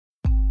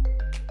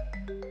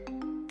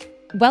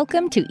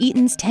Welcome to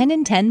Eaton's 10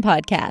 in 10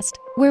 podcast,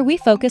 where we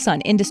focus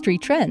on industry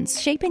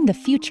trends shaping the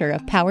future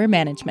of power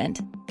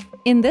management.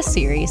 In this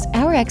series,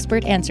 our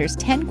expert answers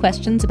 10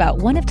 questions about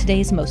one of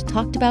today's most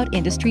talked about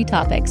industry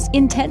topics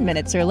in 10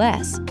 minutes or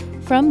less.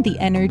 From the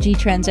energy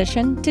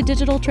transition to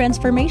digital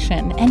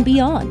transformation and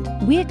beyond,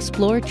 we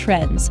explore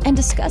trends and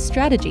discuss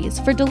strategies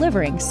for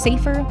delivering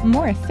safer,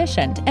 more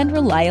efficient, and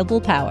reliable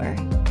power.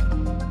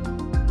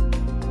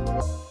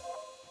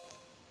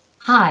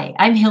 Hi,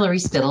 I'm Hilary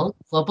Spittle,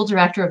 Global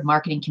Director of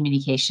Marketing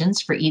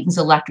Communications for Eaton's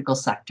electrical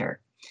sector.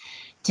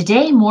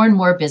 Today, more and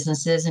more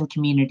businesses and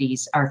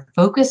communities are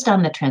focused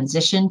on the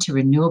transition to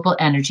renewable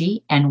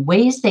energy and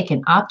ways they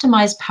can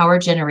optimize power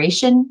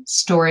generation,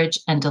 storage,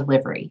 and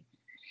delivery.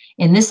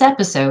 In this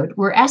episode,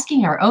 we're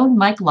asking our own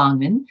Mike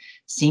Longman,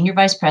 Senior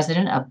Vice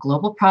President of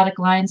Global Product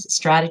Lines,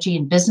 Strategy,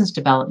 and Business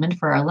Development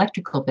for our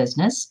electrical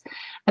business,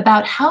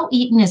 about how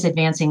Eaton is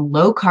advancing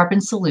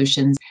low-carbon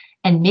solutions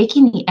and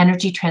making the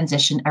energy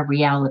transition a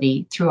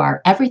reality through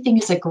our Everything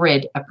is a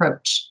Grid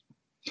approach.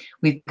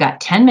 We've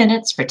got 10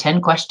 minutes for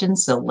 10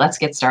 questions, so let's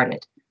get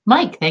started.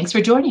 Mike, thanks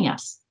for joining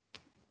us.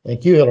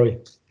 Thank you, Hilary.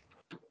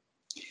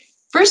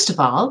 First of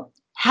all,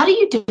 how do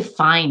you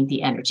define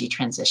the energy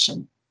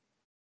transition?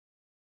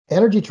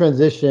 Energy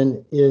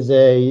transition is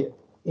a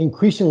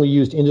increasingly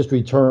used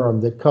industry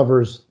term that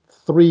covers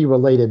three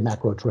related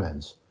macro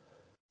trends.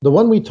 The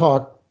one we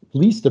talk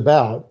least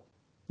about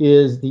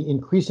is the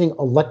increasing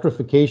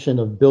electrification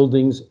of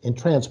buildings and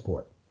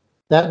transport.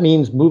 That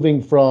means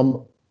moving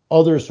from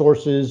other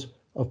sources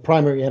of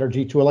primary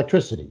energy to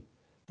electricity.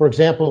 For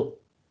example,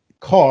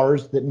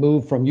 cars that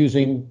move from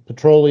using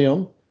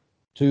petroleum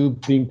to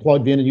being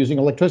plugged in and using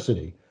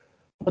electricity.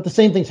 But the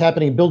same thing's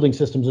happening in building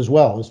systems as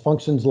well, as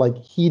functions like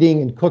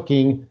heating and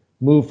cooking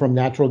move from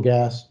natural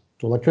gas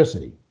to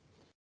electricity.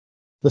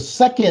 The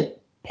second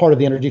part of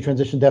the energy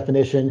transition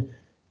definition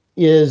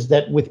is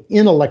that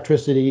within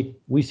electricity,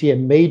 we see a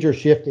major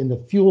shift in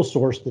the fuel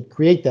source that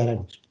create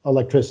that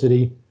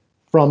electricity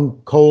from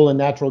coal and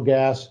natural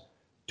gas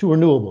to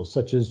renewables,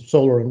 such as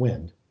solar and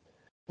wind.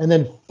 And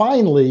then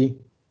finally,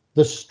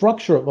 the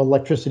structure of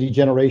electricity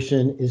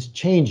generation is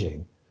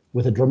changing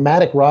with a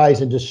dramatic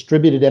rise in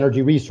distributed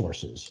energy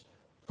resources.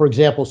 For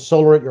example,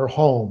 solar at your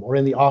home or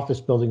in the office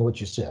building in which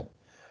you sit,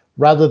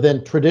 rather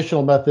than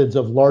traditional methods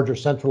of larger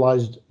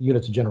centralized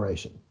units of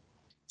generation.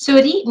 So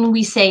at Eaton,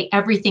 we say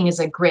everything is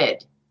a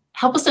grid.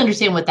 Help us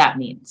understand what that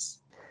means.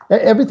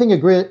 Everything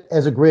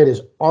as a grid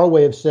is our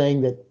way of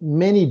saying that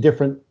many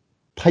different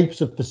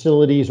types of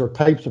facilities or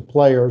types of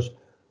players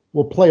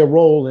will play a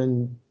role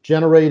in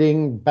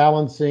generating,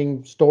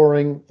 balancing,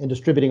 storing, and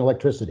distributing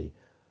electricity.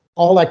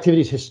 All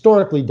activities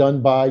historically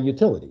done by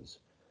utilities.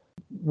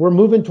 We're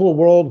moving to a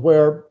world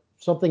where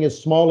something as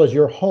small as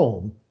your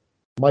home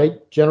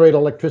might generate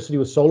electricity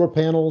with solar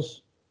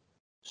panels,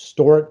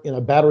 store it in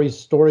a battery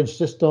storage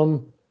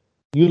system,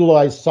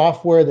 utilize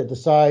software that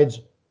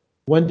decides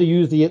when to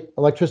use the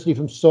electricity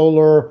from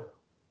solar,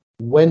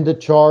 when to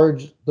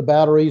charge the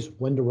batteries,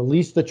 when to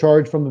release the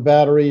charge from the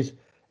batteries,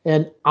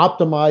 and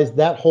optimize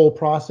that whole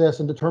process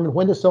and determine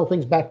when to sell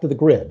things back to the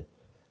grid.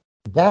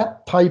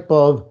 That type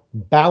of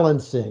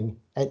balancing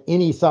at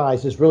any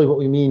size is really what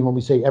we mean when we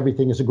say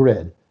everything is a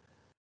grid.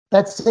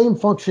 That same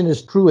function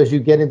is true as you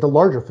get into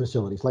larger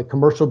facilities like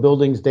commercial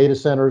buildings, data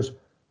centers,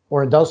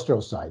 or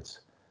industrial sites.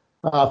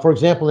 For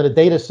example, in a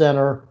data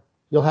center,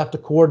 you'll have to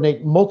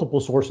coordinate multiple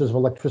sources of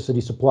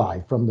electricity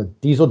supply, from the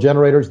diesel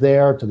generators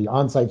there to the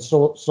on-site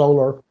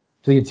solar to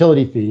the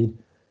utility feed.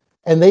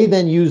 And they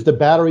then use the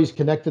batteries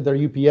connected to their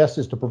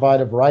UPSs to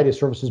provide a variety of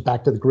services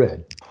back to the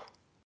grid.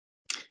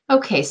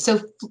 Okay, so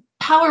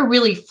power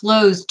really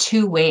flows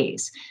two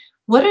ways.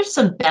 What are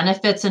some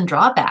benefits and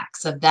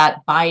drawbacks of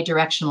that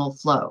bidirectional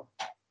flow?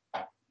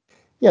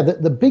 Yeah,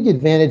 the big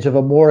advantage of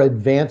a more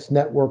advanced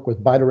network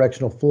with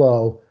bidirectional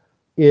flow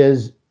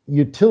is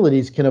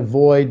utilities can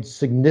avoid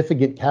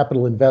significant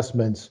capital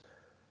investments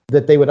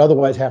that they would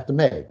otherwise have to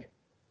make.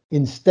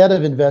 Instead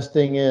of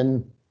investing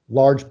in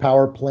large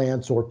power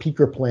plants or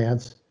peaker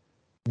plants,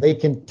 they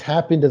can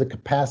tap into the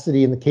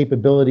capacity and the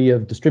capability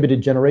of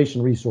distributed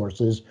generation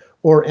resources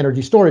or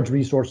energy storage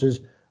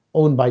resources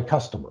owned by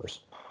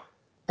customers.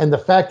 And the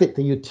fact that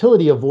the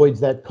utility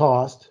avoids that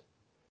cost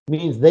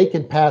means they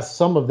can pass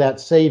some of that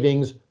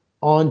savings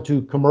on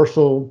to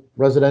commercial,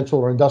 residential,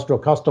 or industrial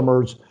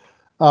customers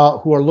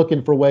who are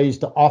looking for ways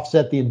to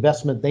offset the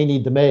investment they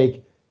need to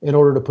make in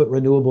order to put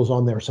renewables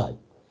on their site.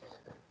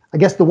 I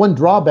guess the one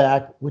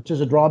drawback, which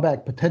is a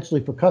drawback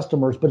potentially for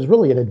customers, but is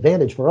really an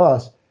advantage for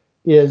us,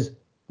 is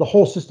the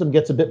whole system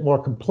gets a bit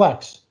more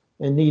complex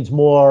and needs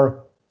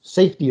more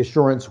safety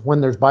assurance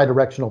when there's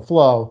bidirectional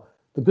flow.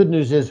 The good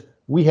news is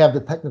we have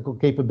the technical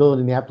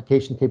capability and the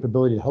application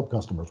capability to help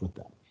customers with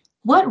that.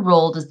 What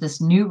role does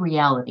this new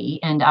reality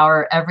and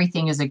our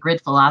everything is a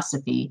grid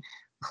philosophy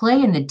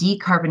play in the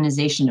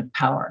decarbonization of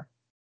power?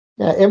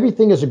 Yeah,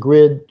 everything as a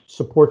grid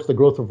supports the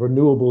growth of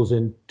renewables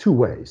in two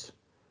ways.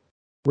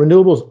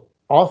 Renewables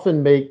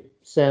often make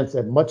sense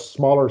at much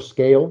smaller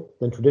scale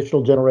than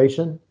traditional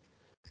generation.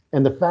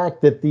 And the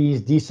fact that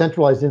these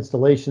decentralized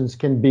installations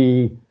can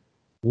be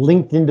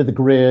linked into the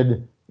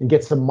grid and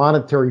get some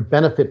monetary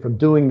benefit from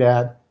doing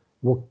that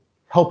will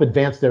help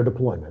advance their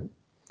deployment.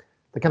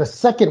 The kind of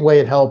second way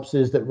it helps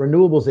is that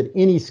renewables at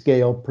any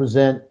scale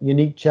present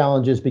unique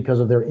challenges because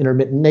of their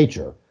intermittent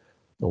nature.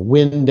 The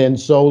wind and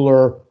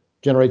solar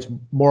generates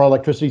more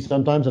electricity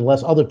sometimes and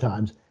less other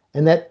times.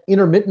 And that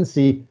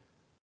intermittency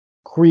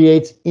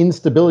creates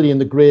instability in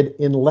the grid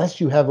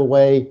unless you have a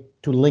way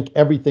to link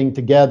everything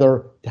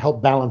together to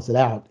help balance it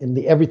out. And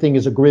the everything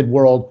is a grid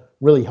world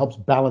really helps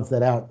balance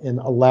that out and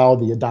allow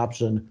the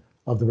adoption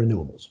of the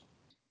renewables.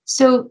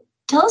 So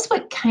tell us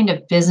what kind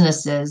of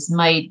businesses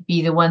might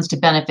be the ones to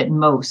benefit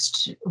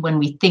most when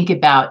we think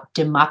about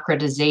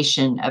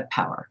democratization of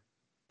power.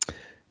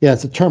 Yeah,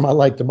 it's a term I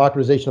like,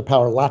 democratization of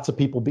power. Lots of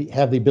people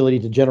have the ability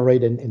to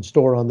generate and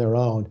store on their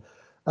own.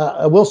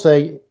 I will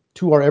say,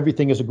 to our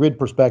everything as a grid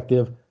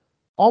perspective,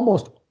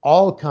 almost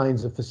all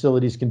kinds of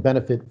facilities can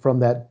benefit from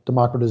that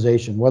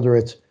democratization, whether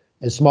it's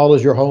as small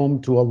as your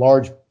home to a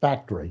large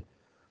factory.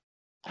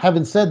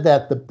 Having said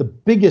that, the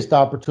biggest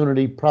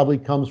opportunity probably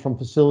comes from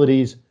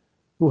facilities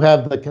who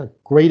have the kind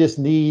of greatest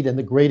need and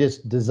the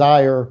greatest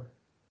desire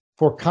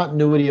for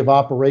continuity of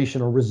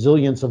operation or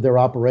resilience of their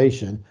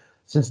operation,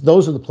 since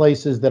those are the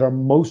places that are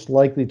most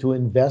likely to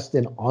invest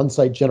in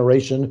on-site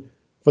generation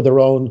for their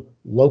own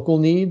local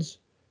needs.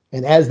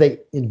 And as they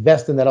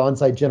invest in that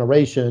on-site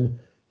generation,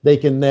 they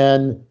can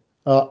then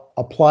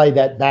apply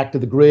that back to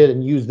the grid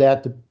and use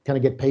that to kind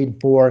of get paid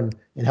for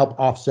and help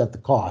offset the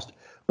cost.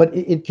 But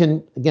it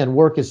can, again,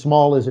 work as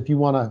small as if you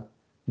want to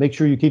make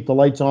sure you keep the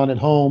lights on at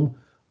home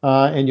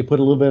and you put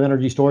a little bit of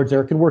energy storage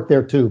there. It can work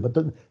there too. But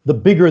the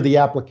bigger the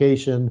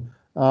application,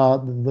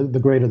 the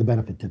greater the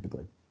benefit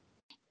typically.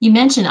 You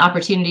mentioned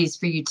opportunities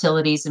for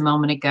utilities a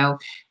moment ago.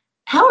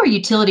 How are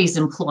utilities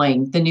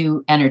employing the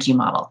new energy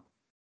model?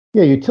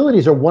 Yeah,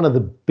 utilities are one of the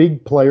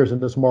big players in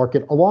this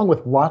market, along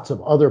with lots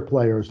of other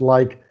players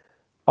like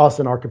us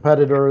and our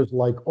competitors,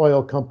 like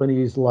oil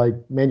companies, like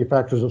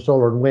manufacturers of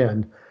solar and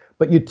wind.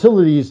 But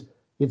utilities,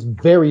 it's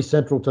very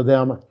central to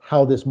them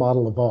how this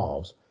model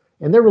evolves.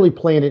 And they're really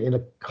playing it in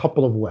a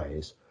couple of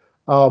ways.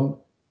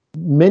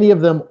 Many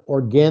of them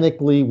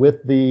organically,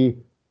 with the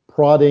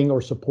prodding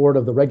or support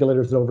of the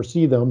regulators that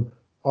oversee them,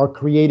 are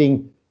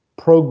creating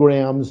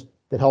programs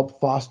that help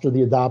foster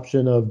the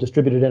adoption of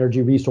distributed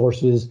energy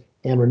resources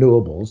and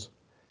renewables.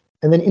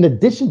 And then in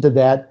addition to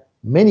that,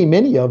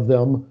 many of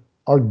them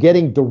are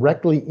getting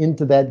directly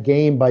into that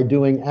game by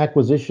doing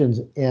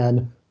acquisitions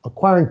and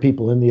acquiring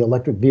people in the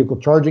electric vehicle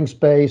charging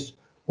space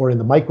or in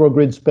the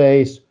microgrid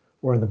space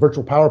or in the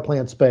virtual power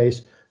plant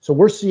space. So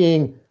we're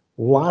seeing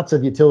lots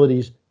of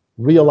utilities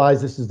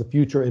realize this is the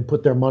future and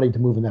put their money to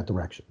move in that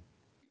direction.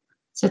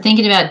 So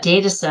thinking about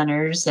data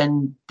centers,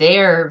 and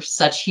they're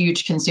such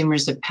huge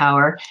consumers of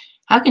power,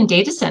 how can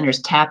data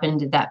centers tap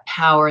into that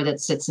power that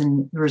sits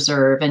in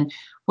reserve? And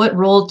what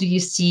role do you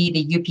see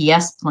the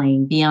UPS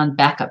playing beyond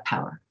backup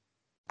power?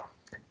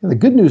 And the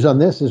good news on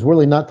this is we're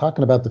really not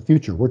talking about the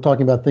future. We're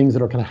talking about things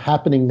that are kind of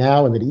happening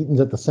now and that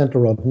Eaton's at the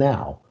center of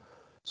now.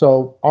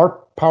 So our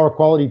power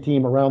quality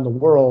team around the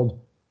world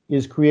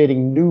is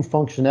creating new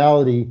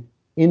functionality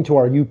into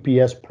our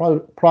UPS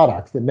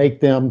products that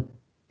make them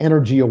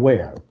energy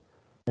aware.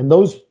 And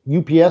those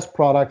UPS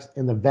products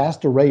and the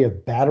vast array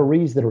of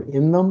batteries that are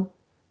in them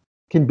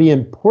can be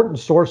important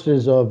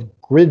sources of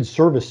grid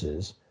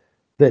services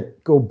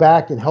that go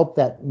back and help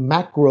that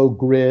macro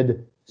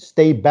grid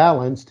stay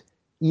balanced,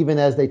 even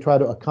as they try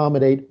to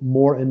accommodate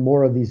more and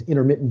more of these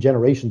intermittent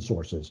generation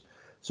sources.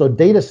 So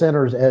data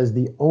centers, as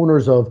the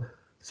owners of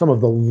some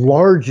of the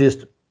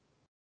largest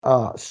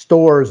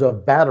stores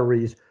of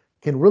batteries,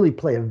 can really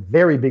play a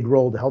very big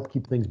role to help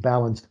keep things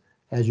balanced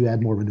as you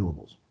add more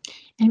renewables.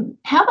 And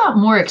how about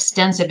more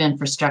extensive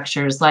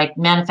infrastructures like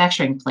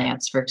manufacturing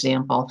plants, for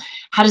example?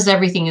 How does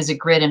everything as a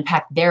grid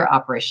impact their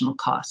operational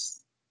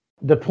costs?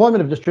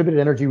 Deployment of distributed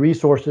energy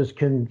resources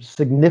can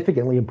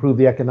significantly improve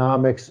the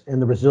economics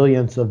and the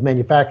resilience of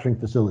manufacturing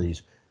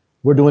facilities.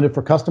 We're doing it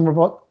for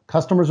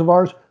customers of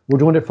ours. We're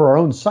doing it for our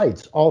own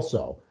sites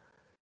also.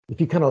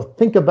 If you kind of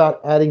think about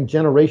adding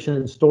generation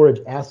and storage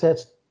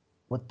assets,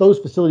 what those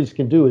facilities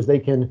can do is they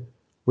can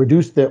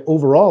reduce their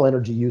overall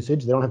energy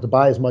usage. They don't have to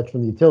buy as much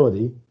from the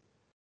utility.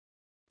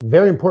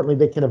 Very importantly,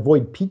 they can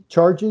avoid peak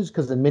charges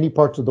because in many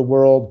parts of the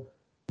world,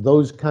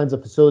 those kinds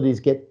of facilities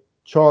get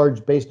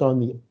charged based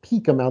on the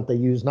peak amount they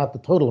use, not the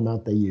total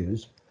amount they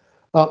use.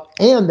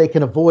 And they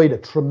can avoid a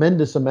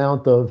tremendous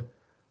amount of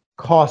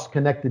cost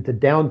connected to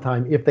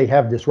downtime if they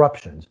have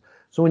disruptions.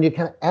 So when you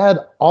kind of add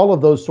all of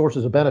those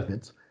sources of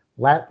benefits,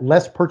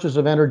 less purchase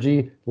of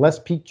energy, less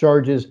peak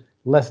charges,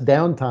 less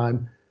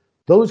downtime,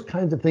 those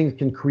kinds of things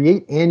can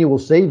create annual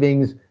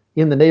savings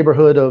in the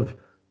neighborhood of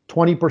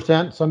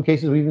 20%. Some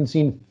cases we've even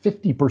seen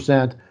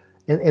 50%.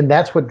 And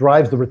that's what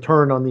drives the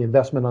return on the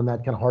investment on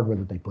that kind of hardware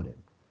that they put in.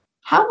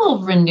 How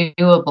will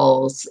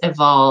renewables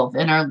evolve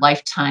in our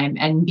lifetime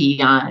and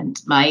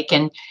beyond, Mike?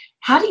 And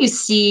how do you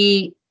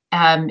see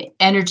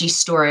energy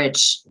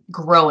storage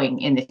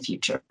growing in the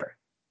future?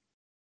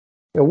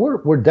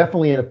 We're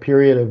definitely in a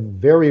period of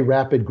very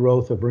rapid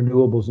growth of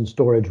renewables and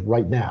storage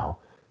right now.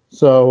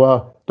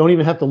 So don't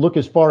even have to look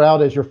as far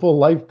out as your full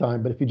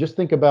lifetime. But if you just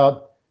think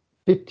about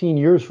 15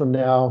 years from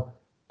now,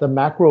 the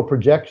macro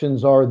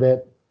projections are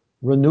that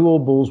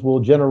renewables will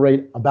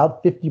generate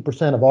about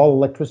 50% of all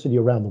electricity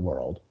around the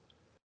world.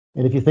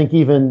 And if you think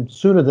even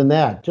sooner than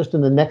that, just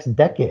in the next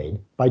decade,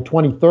 by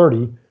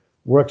 2030,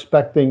 we're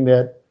expecting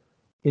that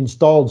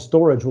installed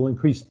storage will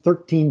increase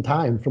 13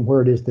 times from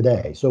where it is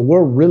today. So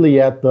we're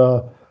really at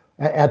the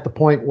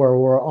point where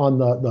we're on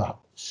the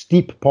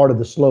steep part of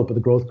the slope of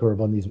the growth curve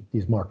on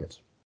these markets.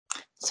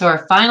 So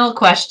our final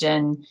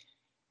question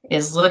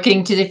is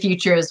looking to the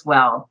future as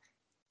well.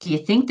 Do you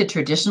think the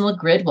traditional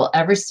grid will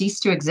ever cease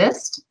to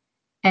exist?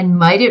 And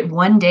might it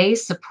one day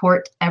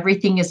support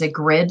everything as a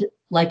grid,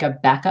 like a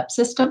backup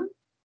system?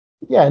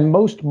 Yeah, in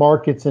most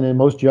markets and in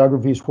most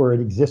geographies where it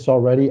exists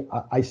already,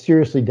 I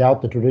seriously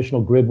doubt the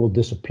traditional grid will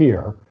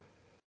disappear.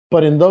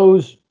 But in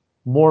those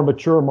more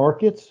mature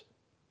markets,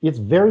 it's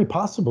very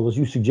possible, as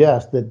you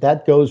suggest,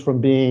 that goes from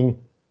being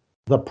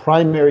the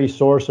primary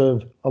source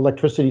of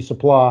electricity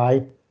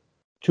supply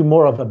to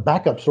more of a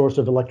backup source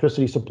of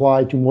electricity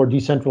supply to more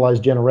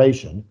decentralized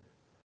generation.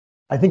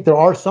 I think there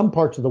are some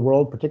parts of the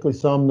world, particularly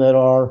some that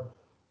are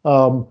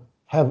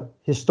have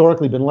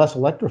historically been less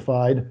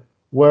electrified,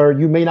 where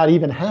you may not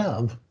even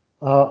have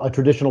a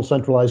traditional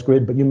centralized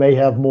grid, but you may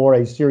have more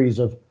a series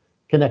of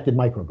connected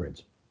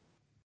microgrids.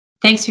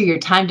 Thanks for your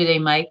time today,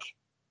 Mike.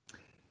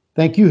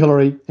 Thank you,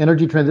 Hillary.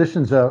 Energy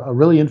transition is a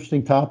really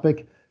interesting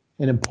topic,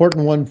 an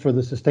important one for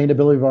the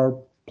sustainability of our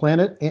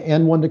planet,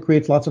 and one that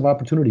creates lots of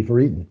opportunity for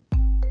Eaton.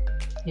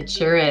 It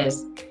sure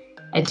is.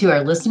 And to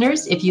our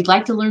listeners, if you'd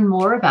like to learn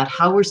more about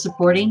how we're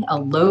supporting a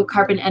low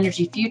carbon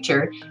energy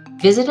future,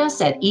 visit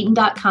us at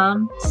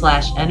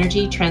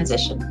eaton.com/energy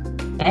transition.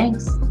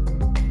 Thanks.